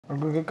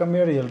Algo que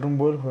cambiaría el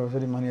rumbo del juego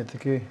sería, imagínate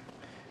que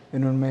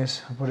en un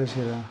mes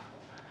apareciera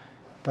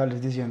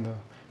Tales diciendo,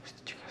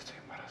 chica, estoy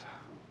embarazada.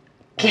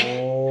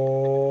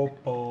 Oh,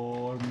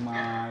 por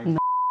my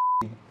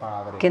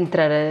padre. Que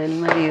entrara el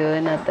marido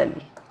de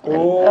Nataly.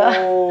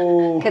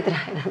 Oh. Que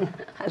traigan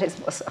al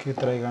esposo. Que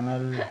traigan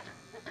al...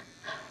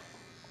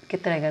 Que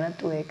traigan a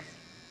tu ex.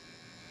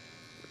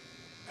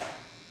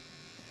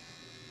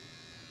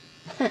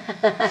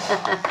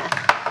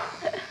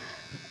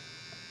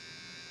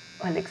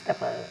 O al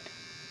extapador.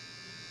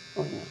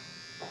 Uy,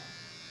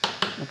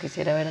 no. No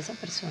quisiera ver a esa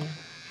persona.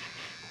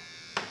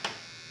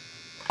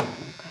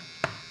 Nunca.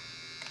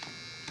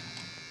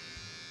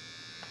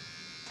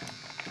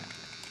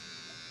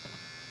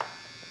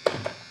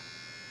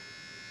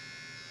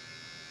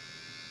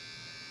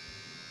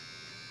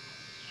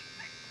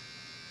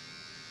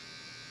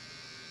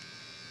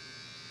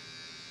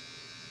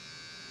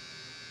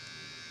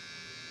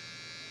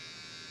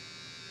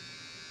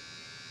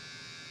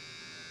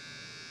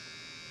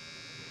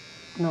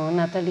 No,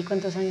 Nataly,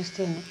 ¿cuántos años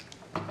tiene?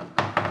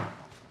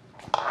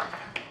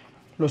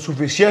 Lo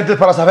suficiente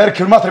para saber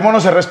que un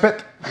matrimonio se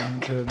respeta.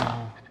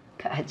 No.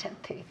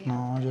 Cállate.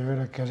 No, ella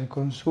verá qué hace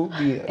con su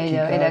vida.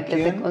 Ella verá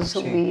qué hace con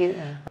su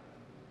vida.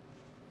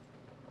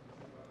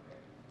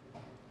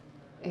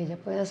 Ella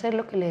puede hacer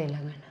lo que le dé la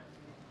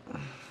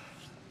gana.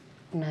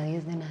 Nadie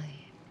es de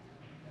nadie.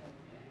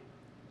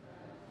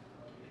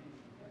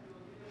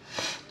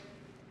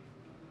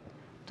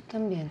 Tú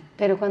también,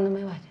 pero cuando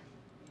me vaya.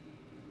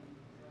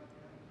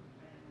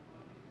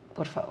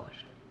 Por favor,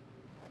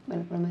 ¿me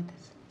lo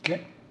prometes?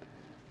 ¿Qué?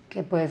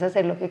 Que puedes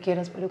hacer lo que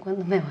quieras, pero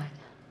cuando me vaya.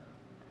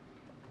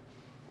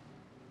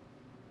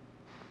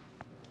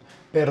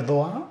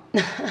 ¿Perdona?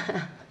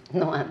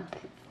 No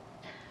antes.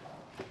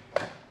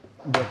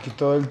 Yo aquí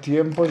todo el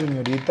tiempo,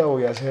 señorita,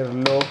 voy a hacer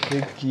lo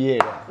que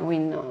quiera. Uy,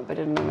 no,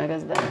 pero no me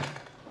hagas daño.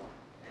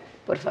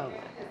 Por favor,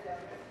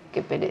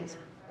 qué pereza.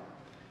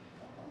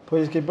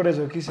 Pues es que por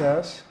eso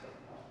quizás...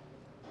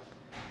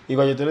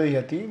 Igual yo te lo dije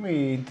a ti,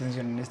 mi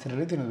intención en este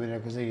reality no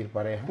es conseguir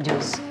pareja.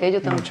 Yo sé, yo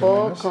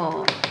Mucho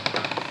tampoco.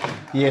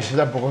 Y eso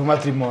tampoco es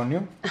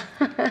matrimonio.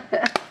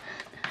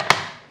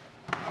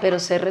 Pero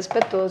ser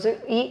respetuoso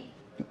y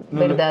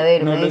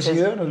verdadero. ¿No me lo he dices,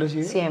 sido? ¿No lo he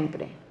sido?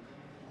 Siempre.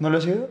 ¿No lo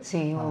he sido?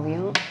 Sí,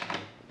 obvio.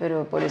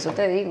 Pero por eso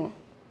te digo.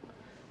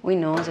 Uy,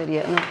 no,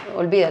 sería... No,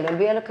 olvídalo,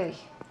 olvida lo que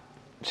dije.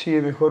 Sí,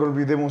 mejor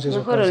olvidemos eso.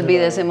 Mejor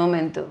olvida ese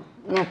momento.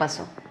 No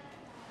pasó.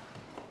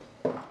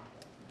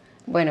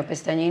 Bueno,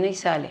 pestañina y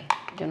sale.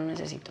 Yo no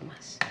necesito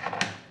más.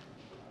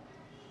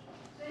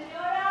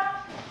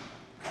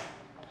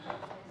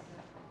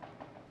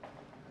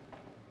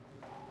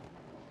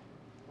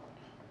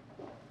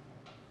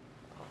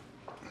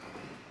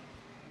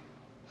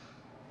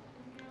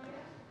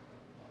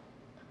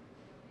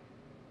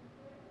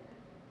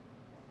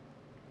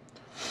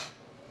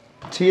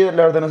 Sí, la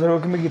verdad no es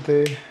algo que me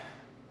quite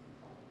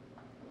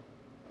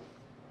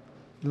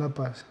la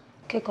paz.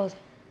 ¿Qué cosa?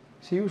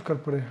 Sí, buscar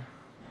pareja.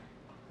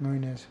 No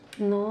vine a eso.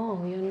 No,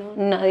 obvio no.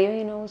 Nadie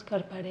vino a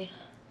buscar pareja.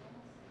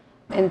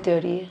 En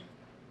teoría.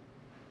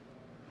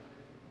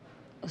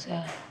 O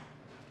sea,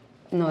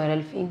 no era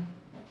el fin.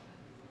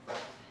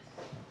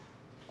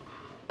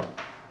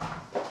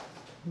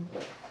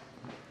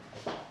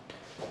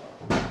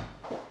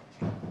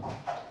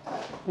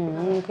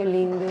 Qué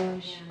lindo.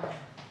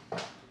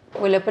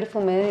 Huele a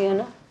perfume de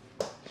Diana.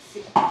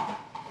 Sí.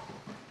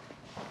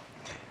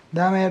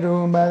 Dame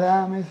rumba,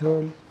 dame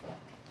sol.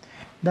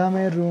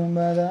 Dame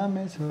rumba,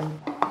 dame sol.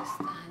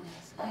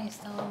 Pestañas. Ay,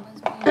 esta bomba es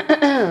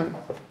mía.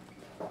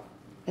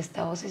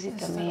 Esta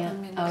vocecita Esta mía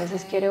también a es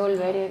veces de quiere ella.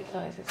 volver y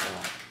a veces se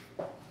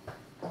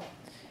va.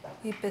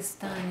 Y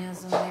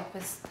pestañas, ¿dónde hay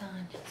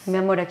pestañas? Mi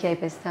amor, aquí hay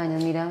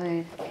pestañas, mira a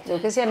ver. Creo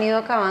que se han ido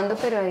acabando,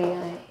 pero ahí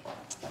hay.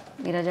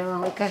 Mira, allá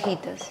abajo hay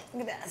cajitas.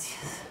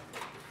 Gracias.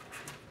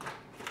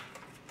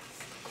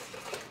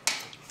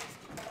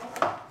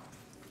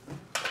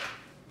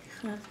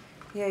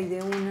 Y hay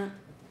de una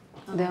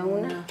a ¿De a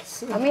una?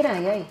 Sí. Ah, mira,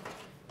 ahí hay.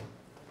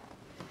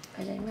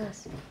 Allá hay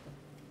más.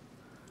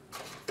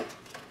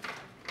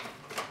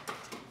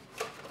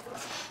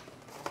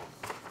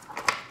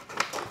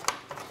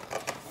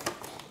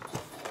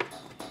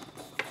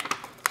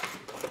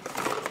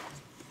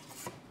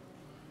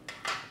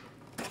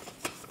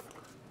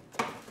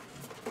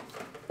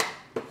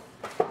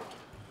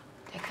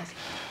 Ya casi.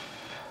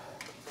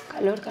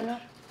 Calor, calor.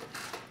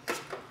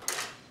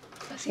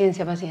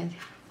 Paciencia, paciencia.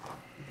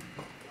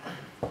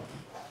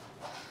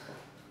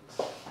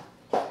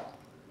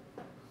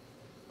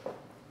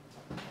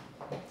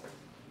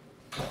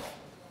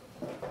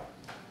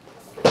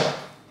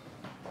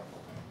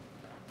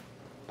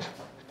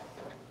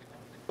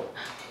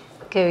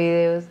 Qué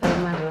videos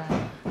tan más raros.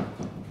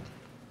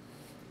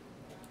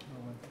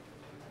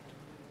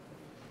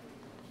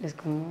 Es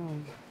como...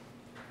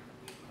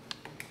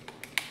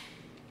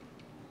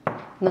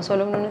 No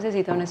solo uno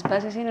necesita un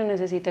espacio, sino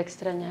necesita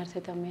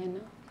extrañarse también,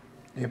 ¿no?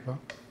 Epa.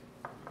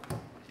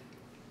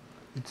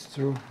 It's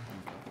true.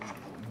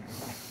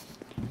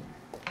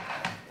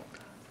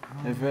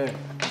 Jefe.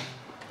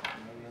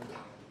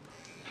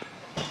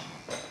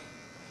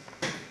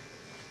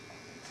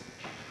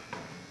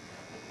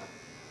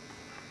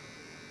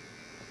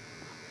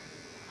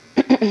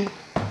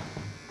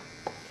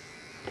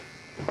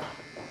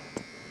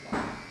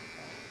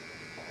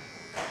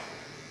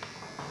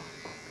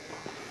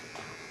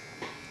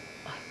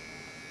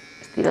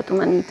 Estira tu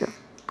manito.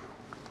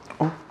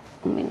 Oh,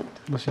 Un minuto.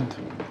 lo siento.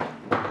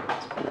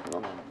 Espera un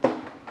momento.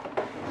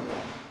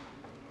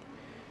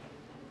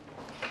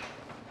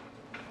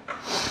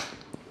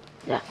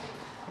 Ya.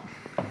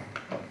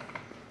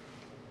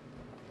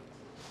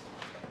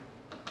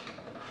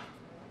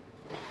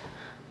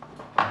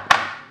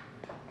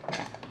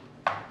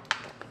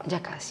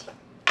 Ya casi.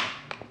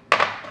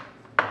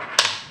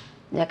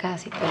 Ya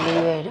casi te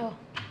libero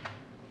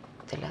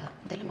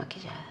de la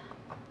maquillada.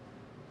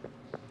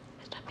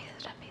 Es rápida,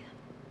 es rápida.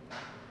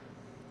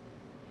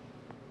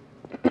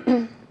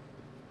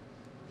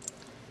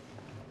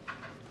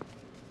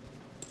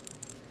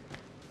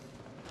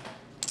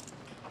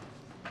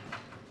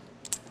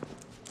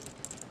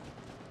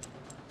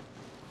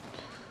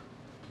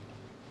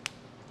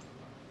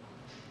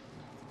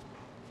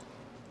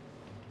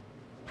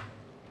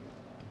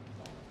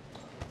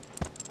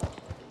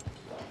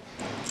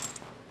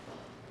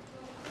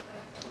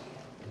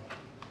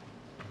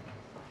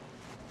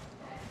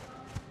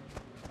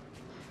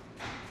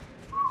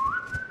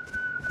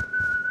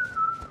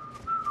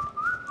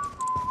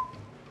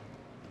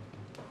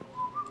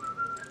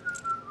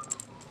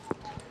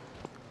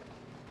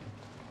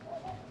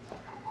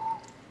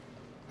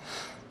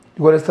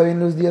 Igual está bien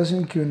los días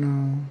en que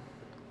uno,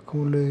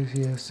 como le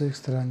decía, se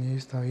extraña y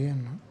está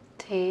bien, ¿no?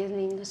 Sí, es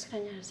lindo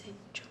extrañarse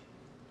mucho.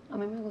 A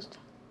mí me gusta.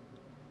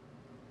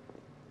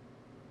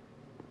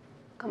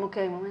 Como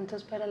que hay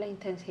momentos para la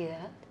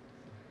intensidad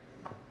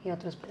y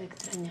otros para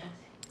extrañarse.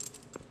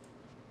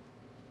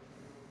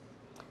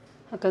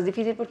 Acá es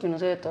difícil porque uno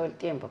se ve todo el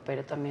tiempo,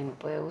 pero también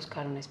puede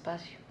buscar un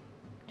espacio.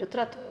 Yo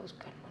trato de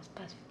buscar un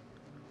espacio.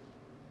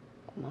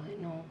 Como de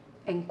no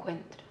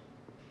encuentro.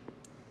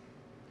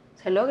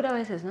 Se logra a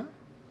veces, ¿no?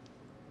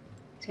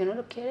 Si uno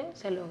lo quiere,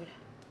 se logra.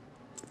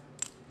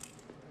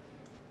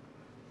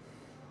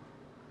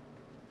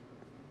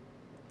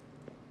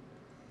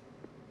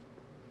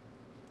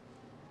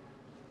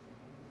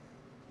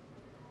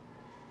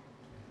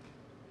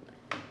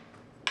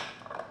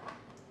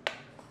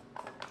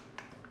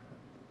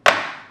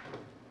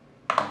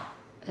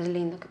 Es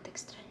lindo que te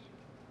extrañen.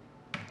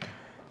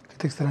 ¿Que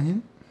te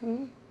extrañen?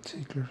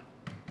 Sí, claro.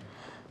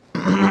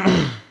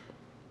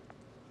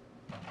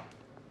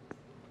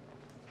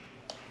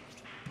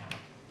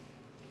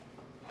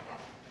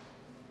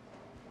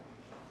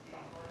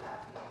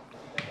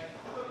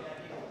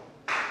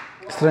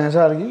 ¿Extrañas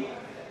a alguien?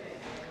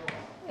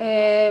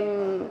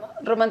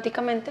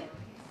 Románticamente,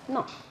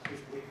 no.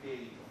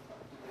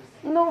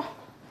 No.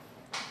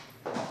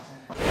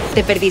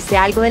 ¿Te perdiste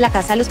algo de la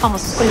Casa de los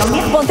Famosos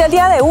Colombia? Ponte al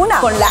día de una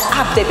con la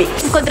app de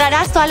ViX.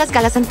 Encontrarás todas las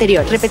galas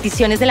anteriores,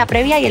 repeticiones de la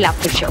previa y el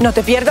after show. No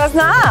te pierdas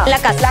nada.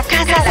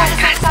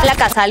 La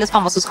casa de los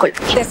Famosos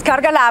Colombia.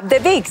 Descarga la app de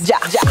ViX ya.